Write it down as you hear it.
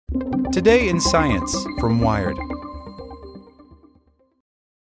Today in Science from Wired.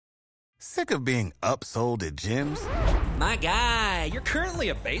 Sick of being upsold at gyms? My guy, you're currently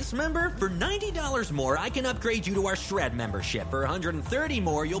a base member? For $90 more, I can upgrade you to our Shred membership. For $130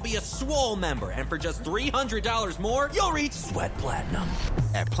 more, you'll be a Swole member. And for just $300 more, you'll reach Sweat Platinum.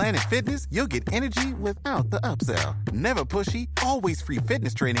 At Planet Fitness, you'll get energy without the upsell. Never pushy, always free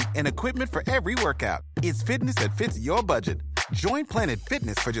fitness training and equipment for every workout. It's fitness that fits your budget. Join Planet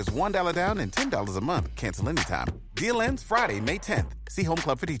Fitness for just $1 down and $10 a month. Cancel anytime. Deal ends Friday, May 10th. See Home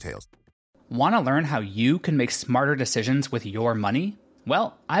Club for details. Want to learn how you can make smarter decisions with your money?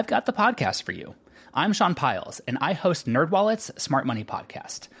 Well, I've got the podcast for you. I'm Sean Piles, and I host NerdWallet's Smart Money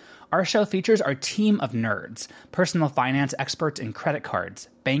Podcast. Our show features our team of nerds, personal finance experts in credit cards,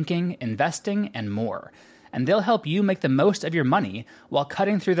 banking, investing, and more. And they'll help you make the most of your money while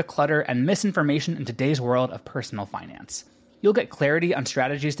cutting through the clutter and misinformation in today's world of personal finance. You'll get clarity on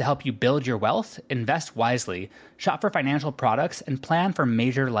strategies to help you build your wealth, invest wisely, shop for financial products, and plan for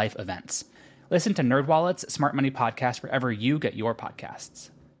major life events. Listen to NerdWallet's Smart Money Podcast wherever you get your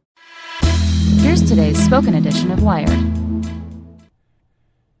podcasts. Here's today's spoken edition of Wired.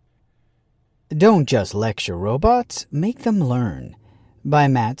 Don't just lecture robots, make them learn. By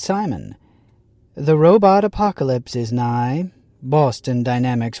Matt Simon. The robot apocalypse is nigh. Boston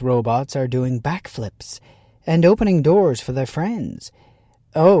Dynamics robots are doing backflips and opening doors for their friends.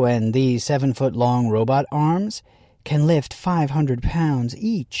 Oh, and these 7-foot-long robot arms can lift 500 pounds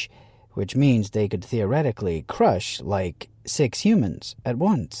each, which means they could theoretically crush like 6 humans at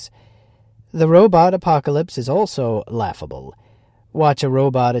once. The robot apocalypse is also laughable. Watch a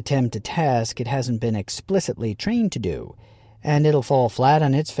robot attempt a task it hasn't been explicitly trained to do, and it'll fall flat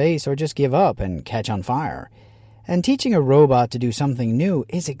on its face or just give up and catch on fire. And teaching a robot to do something new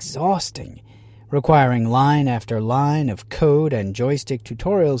is exhausting, requiring line after line of code and joystick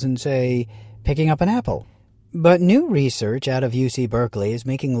tutorials in, say, picking up an apple. But new research out of UC Berkeley is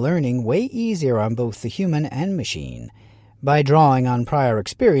making learning way easier on both the human and machine. By drawing on prior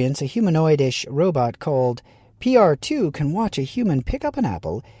experience, a humanoid-ish robot called PR2 can watch a human pick up an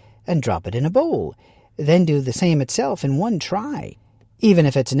apple and drop it in a bowl, then do the same itself in one try, even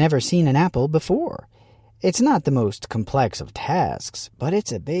if it's never seen an apple before. It's not the most complex of tasks, but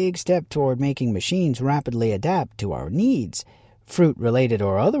it's a big step toward making machines rapidly adapt to our needs, fruit-related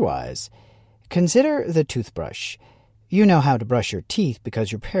or otherwise. Consider the toothbrush. You know how to brush your teeth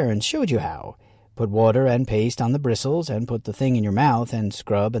because your parents showed you how. Put water and paste on the bristles and put the thing in your mouth and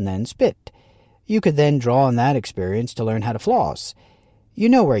scrub and then spit. You could then draw on that experience to learn how to floss. You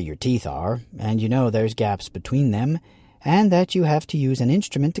know where your teeth are, and you know there's gaps between them, and that you have to use an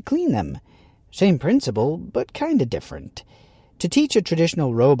instrument to clean them. Same principle, but kinda different. To teach a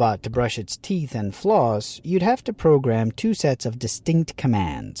traditional robot to brush its teeth and floss, you'd have to program 2 sets of distinct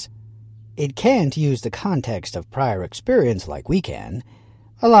commands. It can't use the context of prior experience like we can.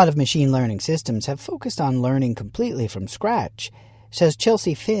 A lot of machine learning systems have focused on learning completely from scratch, says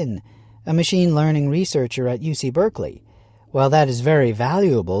Chelsea Finn, a machine learning researcher at UC Berkeley. While that is very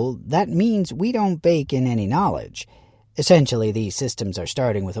valuable, that means we don't bake in any knowledge. Essentially, these systems are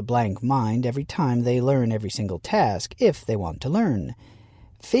starting with a blank mind every time they learn every single task, if they want to learn.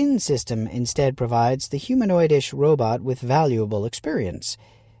 Finn's system instead provides the humanoid-ish robot with valuable experience.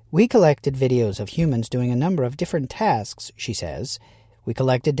 We collected videos of humans doing a number of different tasks, she says. We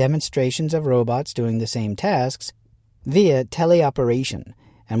collected demonstrations of robots doing the same tasks via teleoperation,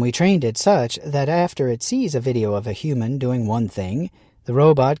 and we trained it such that after it sees a video of a human doing one thing, the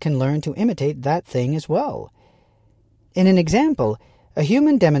robot can learn to imitate that thing as well. In an example, a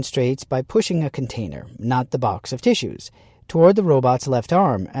human demonstrates by pushing a container, not the box of tissues, toward the robot's left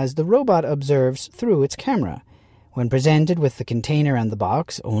arm as the robot observes through its camera. When presented with the container and the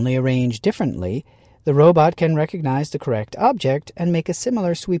box, only arranged differently, the robot can recognize the correct object and make a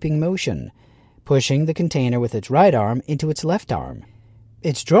similar sweeping motion, pushing the container with its right arm into its left arm.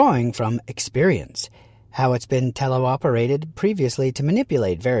 It's drawing from experience, how it's been teleoperated previously to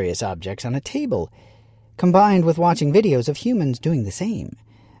manipulate various objects on a table, combined with watching videos of humans doing the same.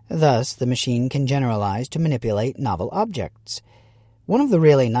 Thus, the machine can generalize to manipulate novel objects. One of the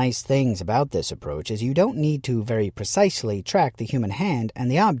really nice things about this approach is you don't need to very precisely track the human hand and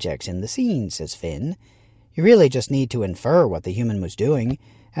the objects in the scene, says Finn. You really just need to infer what the human was doing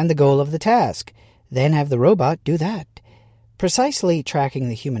and the goal of the task, then have the robot do that. Precisely tracking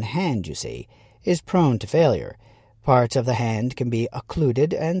the human hand, you see, is prone to failure. Parts of the hand can be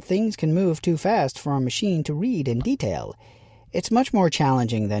occluded, and things can move too fast for a machine to read in detail. It's much more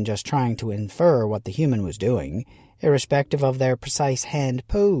challenging than just trying to infer what the human was doing, irrespective of their precise hand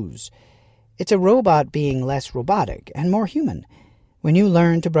pose. It's a robot being less robotic and more human. When you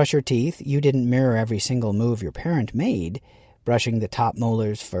learned to brush your teeth, you didn't mirror every single move your parent made, brushing the top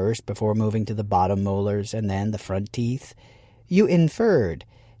molars first before moving to the bottom molars and then the front teeth. You inferred,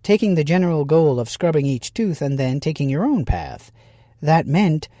 taking the general goal of scrubbing each tooth and then taking your own path. That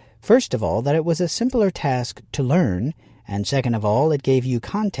meant, first of all, that it was a simpler task to learn, and second of all, it gave you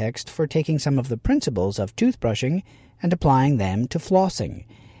context for taking some of the principles of toothbrushing and applying them to flossing.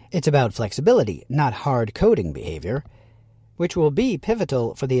 It's about flexibility, not hard-coding behavior, which will be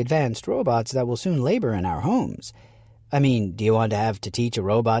pivotal for the advanced robots that will soon labor in our homes. I mean, do you want to have to teach a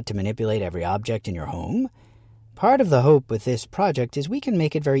robot to manipulate every object in your home? Part of the hope with this project is we can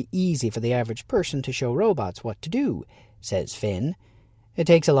make it very easy for the average person to show robots what to do, says Finn. It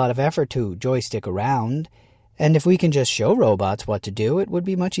takes a lot of effort to joystick around, and if we can just show robots what to do, it would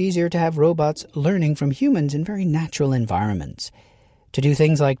be much easier to have robots learning from humans in very natural environments. To do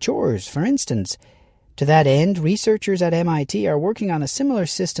things like chores, for instance. To that end, researchers at MIT are working on a similar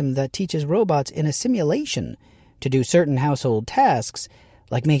system that teaches robots in a simulation to do certain household tasks,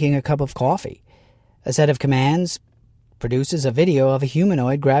 like making a cup of coffee. A set of commands produces a video of a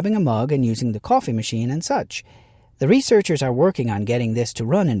humanoid grabbing a mug and using the coffee machine and such. The researchers are working on getting this to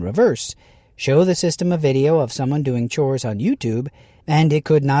run in reverse, show the system a video of someone doing chores on YouTube, and it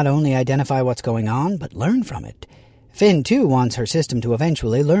could not only identify what's going on, but learn from it. Finn, too, wants her system to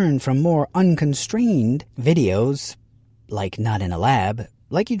eventually learn from more unconstrained videos, like not in a lab,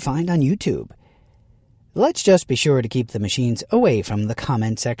 like you'd find on YouTube. Let's just be sure to keep the machines away from the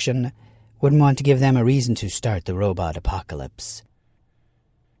comment section. Wouldn't want to give them a reason to start the robot apocalypse.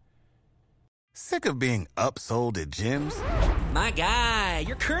 Sick of being upsold at gyms? My guy,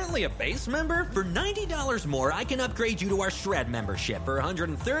 you're currently a base member? For $90 more, I can upgrade you to our Shred membership. For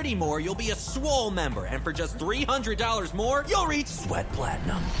 $130 more, you'll be a Swole member. And for just $300 more, you'll reach Sweat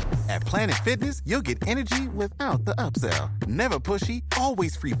Platinum. At Planet Fitness, you'll get energy without the upsell. Never pushy,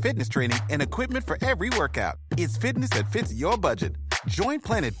 always free fitness training and equipment for every workout. It's fitness that fits your budget. Join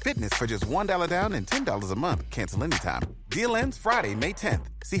Planet Fitness for just $1 down and $10 a month. Cancel anytime. Deal ends Friday, May 10th.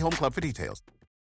 See Home Club for details.